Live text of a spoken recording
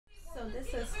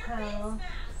how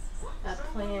I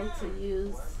plan to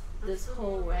use this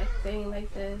whole rack thing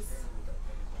like this.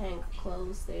 Hang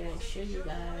clothes there and show you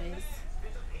guys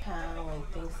how and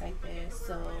things like that.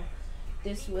 So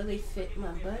this really fit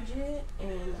my budget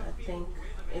and I think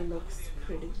it looks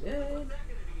pretty good.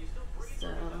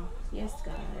 So yes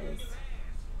guys.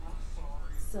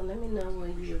 So let me know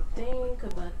what you think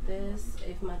about this.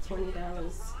 If my $20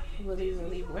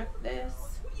 really worth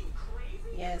this.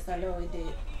 Yes, I know it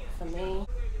did for me.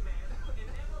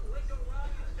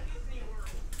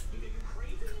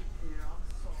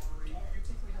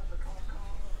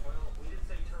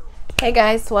 Hey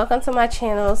guys, welcome to my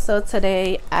channel. So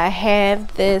today I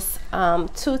have this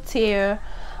two-tier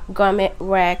garment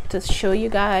rack to show you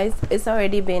guys. It's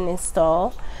already been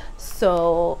installed,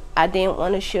 so I didn't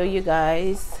want to show you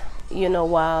guys, you know,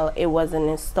 while it wasn't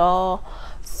installed.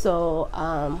 So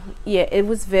yeah, it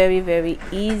was very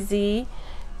easy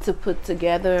to put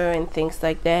together and things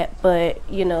like that. But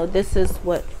you know, this is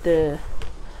what the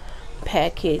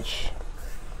package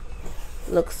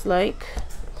looks like.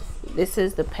 This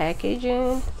is the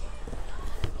packaging.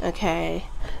 Okay,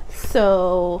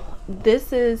 so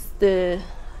this is the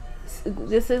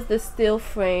steel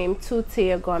frame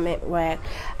two-tier garment rack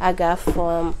I got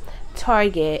from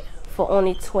Target for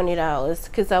only $20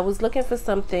 because I was looking for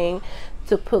something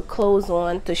to put clothes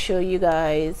on to show you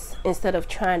guys, instead of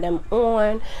trying them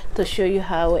on, to show you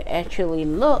how it actually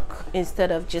look,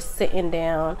 instead of just sitting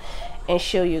down and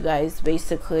show you guys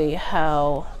basically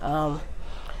how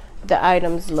the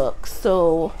items look.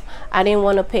 So I didn't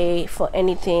want to pay for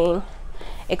anything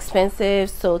expensive,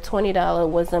 so $20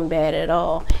 wasn't bad at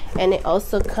all. And it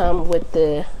also come with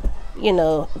the, you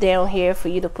know, down here for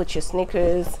you to put your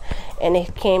sneakers, and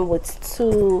it came with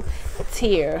two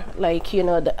tier, like, you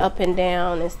know, the up and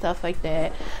down and stuff like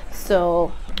that.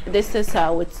 So this is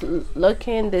how it's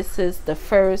looking. This is the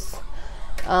first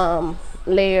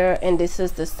layer and this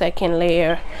is the second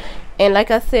layer. And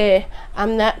like I said,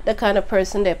 I'm not the kind of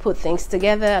person that put things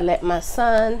together. I let my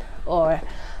son or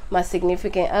my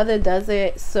significant other does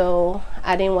it, so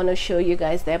I didn't want to show you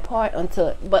guys that part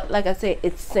until, but like I said,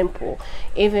 it's simple.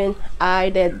 Even I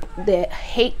that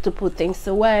hate to put things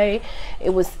away,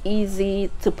 it was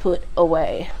easy to put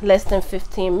away. Less than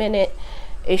 15 minutes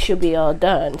it should be all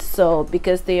done. So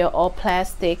because they are all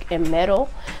plastic and metal,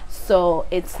 so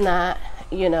it's not,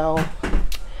 you know,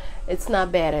 it's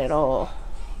not bad at all,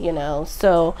 you know.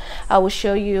 So I will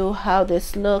show you how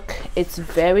this look. It's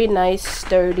very nice,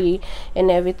 sturdy and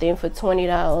everything for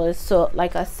 $20. So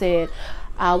like I said,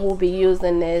 I will be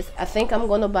using this. I think I'm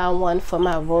gonna buy one for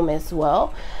my room as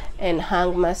well and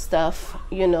hang my stuff,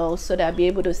 you know, so that I'll be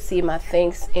able to see my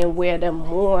things and wear them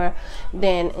more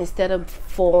than, instead of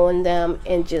folding them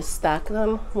and just stock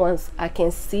them. Once I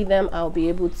can see them, I'll be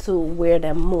able to wear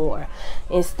them more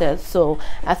instead. So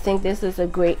I think this is a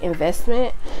great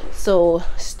investment. So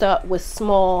start with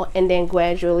small and then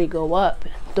gradually go up.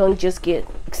 Don't just get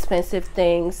expensive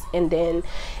things and then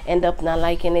end up not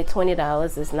liking it.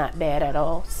 $20 is not bad at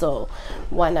all, so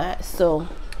why not? So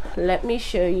let me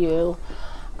show you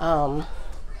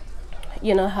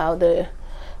you know, how the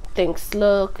things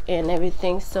look and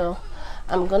everything. So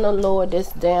I'm gonna lower this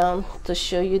down to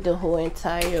show you the whole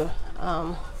entire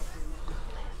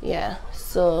yeah.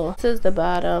 So this is the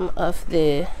bottom of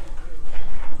the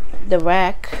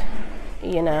rack,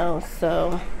 you know.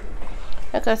 So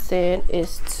like I said,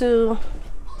 it's two,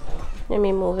 let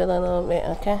me move it a little bit.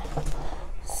 Okay,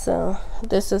 so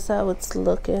this is how it's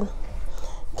looking.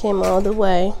 Came all the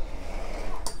way,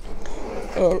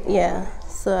 and yeah,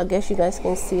 so I guess you guys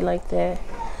can see like that.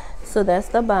 So that's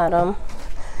the bottom.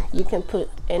 You can put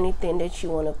anything that you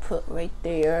want to put right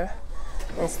there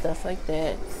and stuff like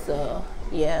that. So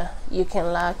yeah, you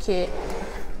can lock it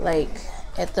like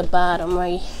at the bottom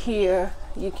right here.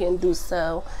 You can do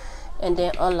so, and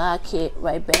then unlock it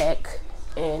right back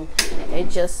and it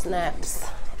just snaps.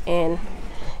 And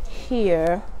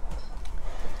here,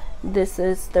 this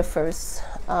is the first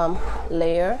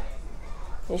layer.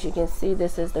 As you can see,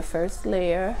 this is the first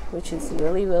layer, which is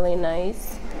really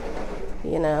nice,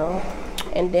 you know.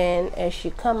 And then as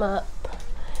you come up,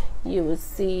 you will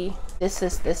see this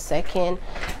is the second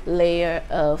layer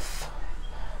of,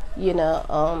 you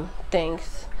know,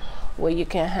 things where you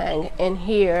can hang. And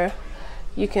here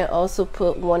you can also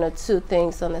put one or two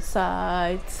things on the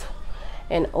sides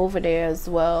and over there as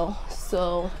well.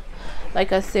 So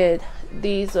like I said,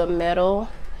 these are metal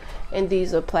and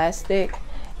these are plastic,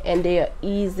 and they are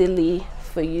easily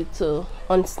for you to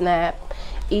unsnap,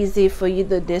 easy for you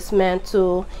to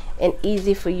dismantle, and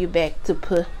easy for you back to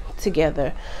put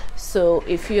together. So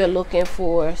if you're looking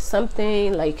for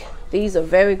something like, these are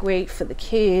very great for the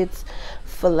kids,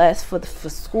 for less for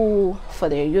school, for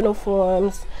their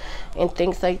uniforms and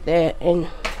things like that, and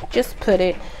just put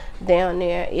it down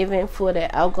there. Even for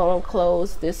the outgoing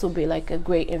clothes, this will be like a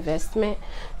great investment.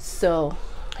 So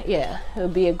yeah, it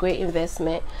would be a great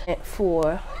investment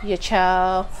for your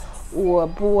child or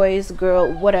boys,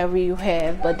 girl, whatever you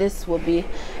have. But this will be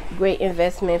great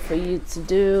investment for you to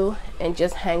do, and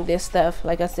just hang this stuff.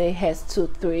 Like I said, it has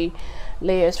 2-3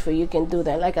 layers for you can do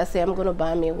that. Like I said, I'm gonna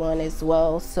buy me one as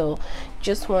well. So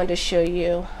just wanted to show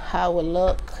you how it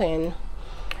look, and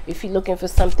if you're looking for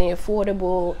something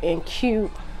affordable and cute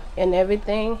and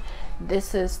everything,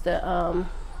 this is the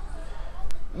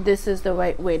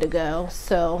right way to go.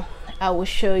 So I will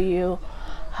show you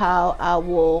how I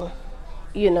will,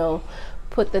 you know,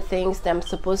 put the things that I'm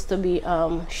supposed to be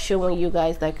showing you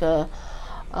guys, like a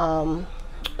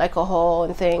haul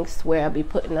and things where I'll be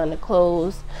putting on the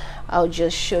clothes. I'll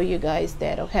just show you guys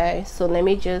that. Okay, so let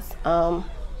me just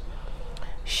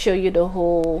show you the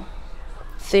whole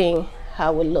thing,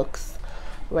 how it looks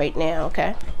right now.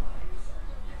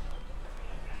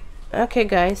 Okay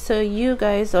guys, so you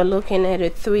guys are looking at a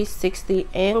 360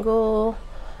 angle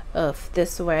of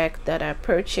this rack that I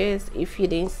purchased. If you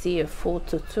didn't see a full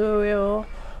tutorial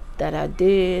that I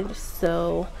did,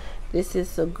 so this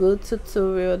is a good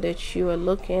tutorial that you are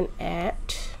looking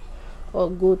at, or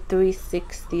good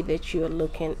 360 that you are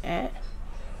looking at.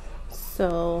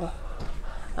 So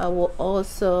I will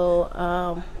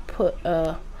also put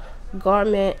a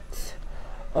garment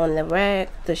on the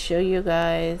rack to show you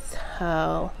guys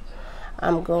how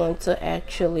I'm going to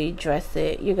actually dress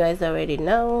it. You guys already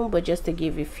know, but just to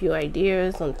give you a few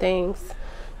ideas on things.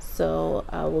 So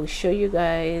I will show you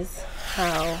guys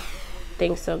how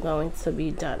things are going to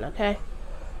be done. Okay,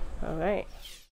 all right.